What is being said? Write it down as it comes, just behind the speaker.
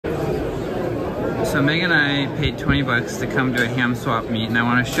So Meg and I paid 20 bucks to come to a ham swap meet, and I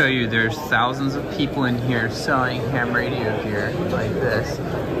want to show you there's thousands of people in here selling ham radio gear like this.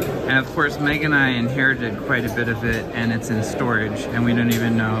 And of course, Meg and I inherited quite a bit of it, and it's in storage, and we don't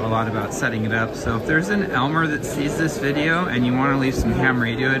even know a lot about setting it up. So if there's an Elmer that sees this video and you want to leave some ham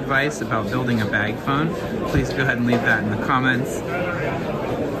radio advice about building a bag phone, please go ahead and leave that in the comments.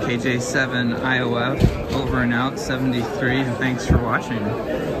 KJ7IOF, over and out, 73, and thanks for watching.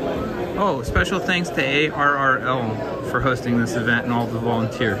 Oh, special thanks to ARRL for hosting this event and all the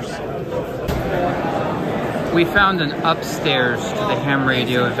volunteers. We found an upstairs to the ham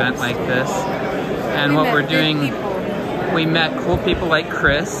radio event like this, and what we're doing, we met cool people like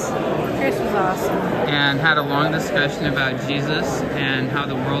Chris. Chris was awesome. And had a long discussion about Jesus and how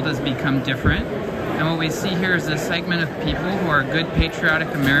the world has become different. And what we see here is a segment of people who are good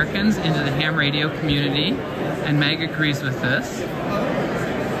patriotic Americans into the ham radio community, and Meg agrees with this.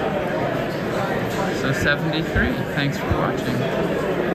 So 73, thanks for watching.